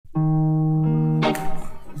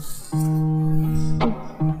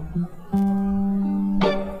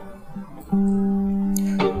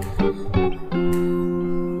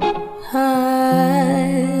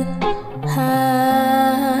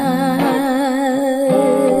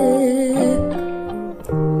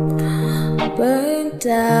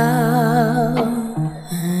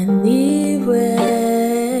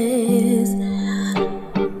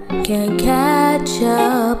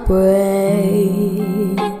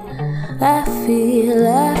I feel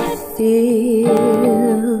I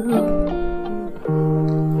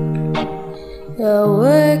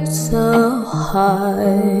worked so hard,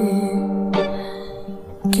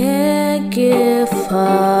 can't get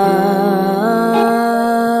far.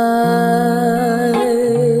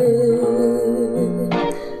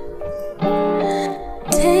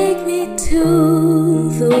 Take me to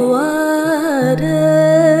the water,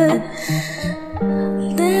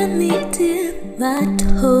 let me dip my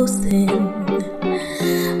toes in.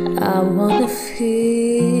 I wanna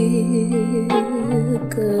feel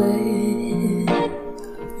good.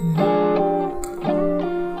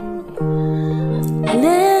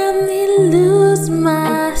 Let me lose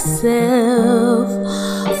myself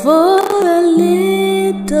for a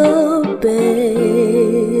little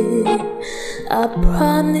bit. I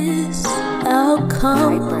promise I'll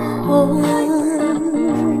come home.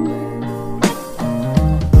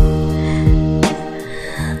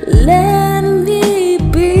 Let me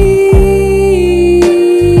be.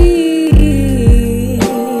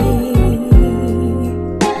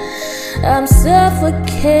 I'm suffocating.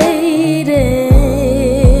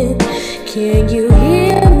 Can you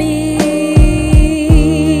hear me?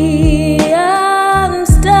 I'm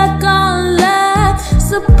stuck on life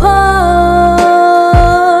support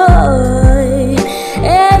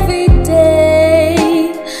every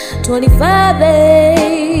day.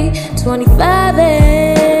 25A, 25A.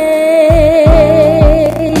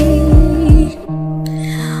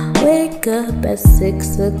 Wake up at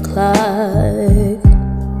 6 o'clock.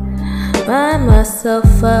 Find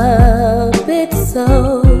myself up, it's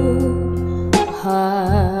so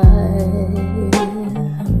hard.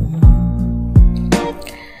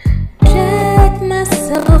 Drag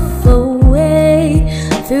myself away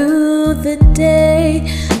through the day,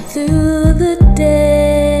 through the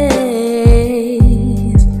days.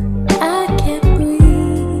 I can't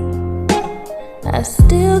breathe, I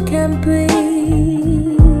still can't breathe.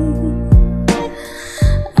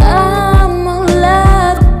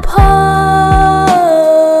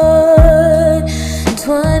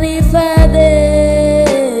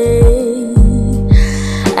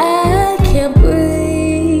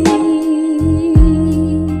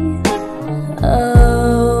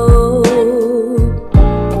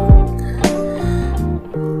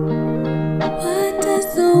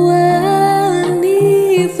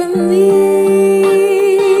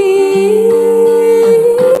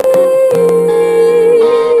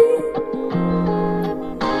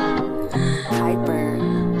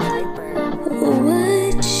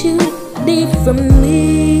 From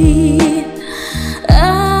me,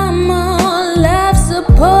 I'm on life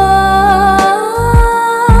support.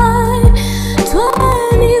 25A.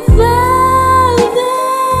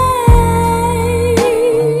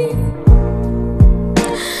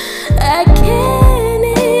 I can't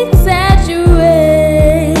exaggerate.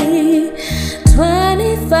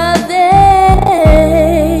 25A.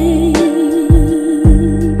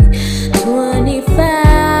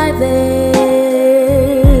 25A.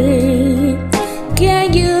 Can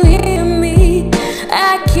you hear me?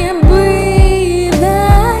 I can't breathe,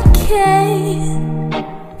 I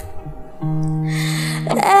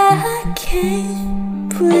can't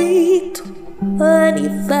breathe.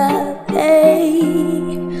 25A.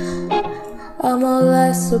 I'm on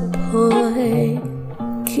life support.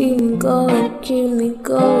 Keep me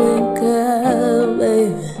going, girl,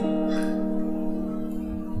 baby.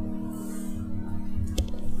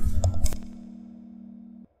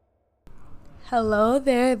 Hello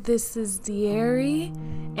there, this is Diary,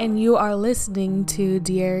 and you are listening to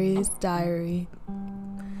Diary's Diary.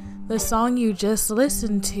 The song you just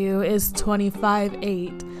listened to is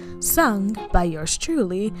 25/8, sung by yours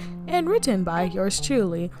truly and written by yours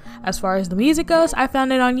truly. As far as the music goes, I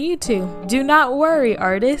found it on YouTube. Do not worry,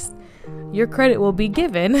 artist. Your credit will be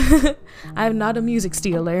given. I am not a music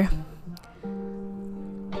stealer.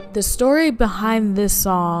 The story behind this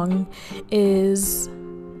song is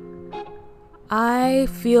I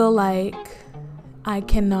feel like I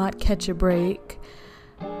cannot catch a break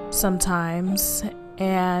sometimes,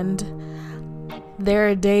 and there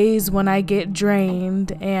are days when I get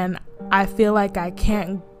drained and I feel like I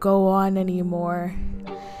can't go on anymore,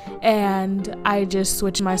 and I just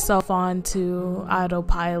switch myself on to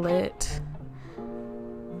autopilot,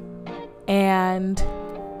 and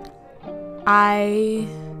I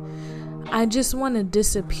just want to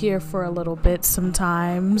disappear for a little bit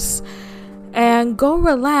sometimes and go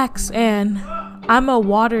relax. And I'm a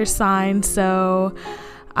water sign, so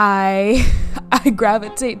I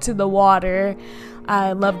gravitate to the water.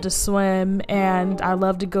 I love to swim and I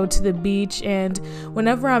love to go to the beach, and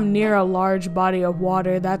whenever I'm near a large body of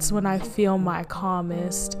water, that's when I feel my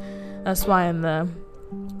calmest. That's why in the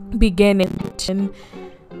beginning,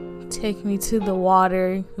 take me to the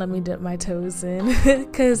water, let me dip my toes in,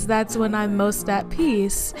 because that's when I'm most at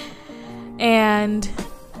peace. And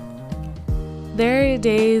there are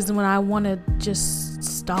days when I want to just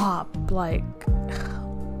stop, like,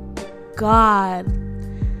 God,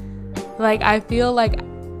 like, I feel like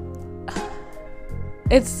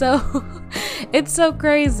it's so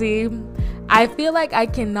crazy. I feel like I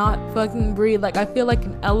cannot fucking breathe. Like, I feel like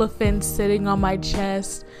an elephant sitting on my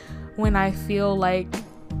chest when I feel like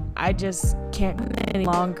I just can't any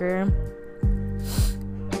longer.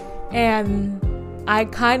 And I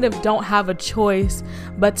kind of don't have a choice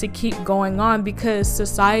but to keep going on, because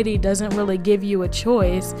society doesn't really give you a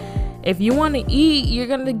choice. If you want to eat, you're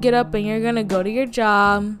going to get up and you're going to go to your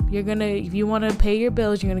job. If you want to pay your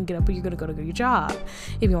bills, you're going to get up and you're going to go to your job.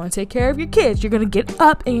 If you want to take care of your kids, you're going to get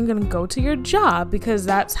up and you're going to go to your job, because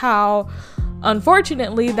that's how,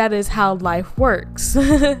 unfortunately, that is how life works.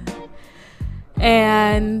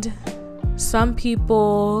 And some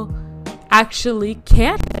people actually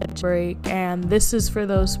can't get a break, and this is for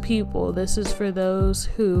those people. This is for those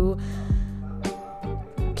who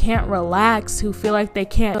can't relax, who feel like they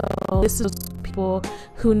can't. This is people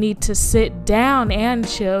who need to sit down and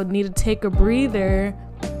chill, need to take a breather.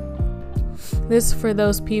 This is for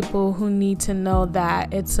those people who need to know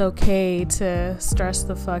that it's okay to stress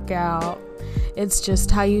the fuck out. It's just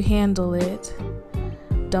how you handle it.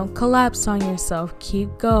 Don't collapse on yourself.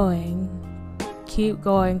 Keep going. Keep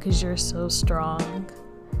going, because you're so strong.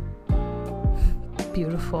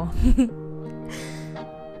 Beautiful.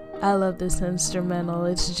 I love this instrumental.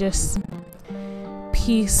 It's just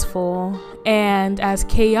peaceful. And as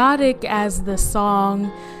chaotic as the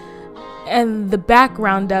song and the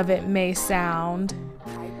background of it may sound,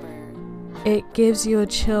 it gives you a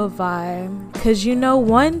chill vibe. Because you know,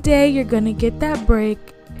 one day you're going to get that break.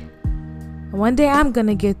 One day I'm going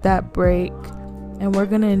to get that break. And we're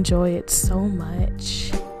going to enjoy it so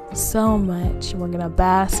much. So much. We're going to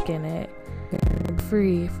bask in it.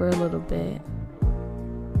 Free for a little bit.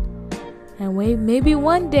 And wait, maybe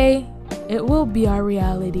one day it will be our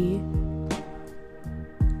reality.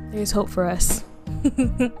 There's hope for us.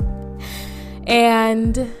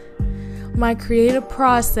 And my creative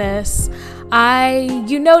process,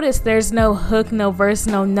 you notice there's no hook, no verse,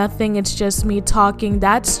 no nothing. It's just me talking.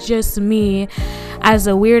 That's just me as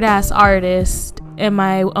a weird ass artist in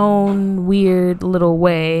my own weird little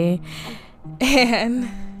way. And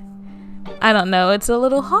I don't know, it's a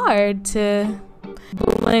little hard to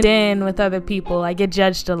blend in with other people. I get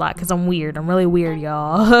judged a lot because I'm weird. I'm really weird,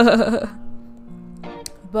 y'all.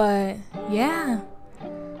 But yeah,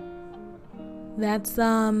 that's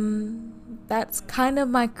kind of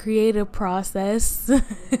my creative process.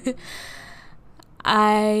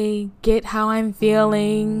 I get how I'm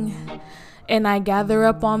feeling and I gather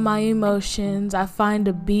up all my emotions. I find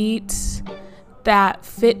a beat that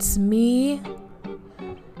fits me,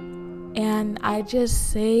 and I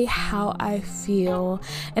just say how I feel.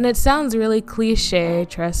 And it sounds really cliche,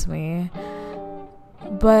 trust me,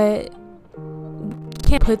 but you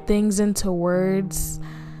can't put things into words.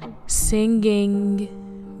 Singing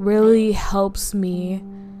really helps me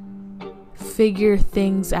figure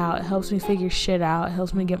things out. It helps me figure shit out. It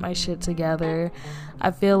helps me get my shit together. I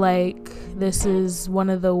feel like this is one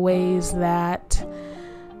of the ways that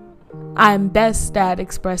I'm best at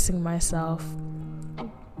expressing myself,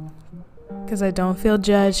 because I don't feel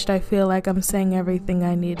judged. I feel like I'm saying everything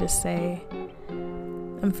I need to say.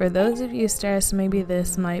 And for those of you stressed, maybe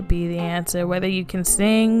this might be the answer. Whether you can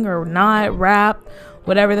sing or not, rap,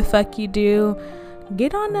 whatever the fuck you do,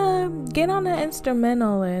 get on a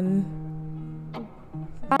instrumental and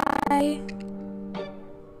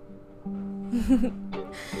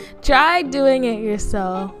try doing it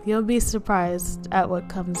yourself. You'll be surprised at what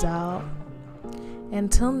comes out.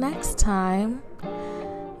 Until next time,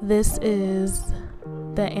 this is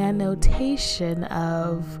the annotation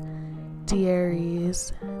of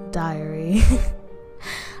Diary's diary.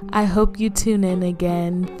 I hope you tune in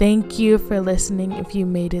again. Thank you for listening if you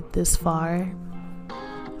made it this far.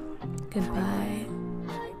 Goodbye.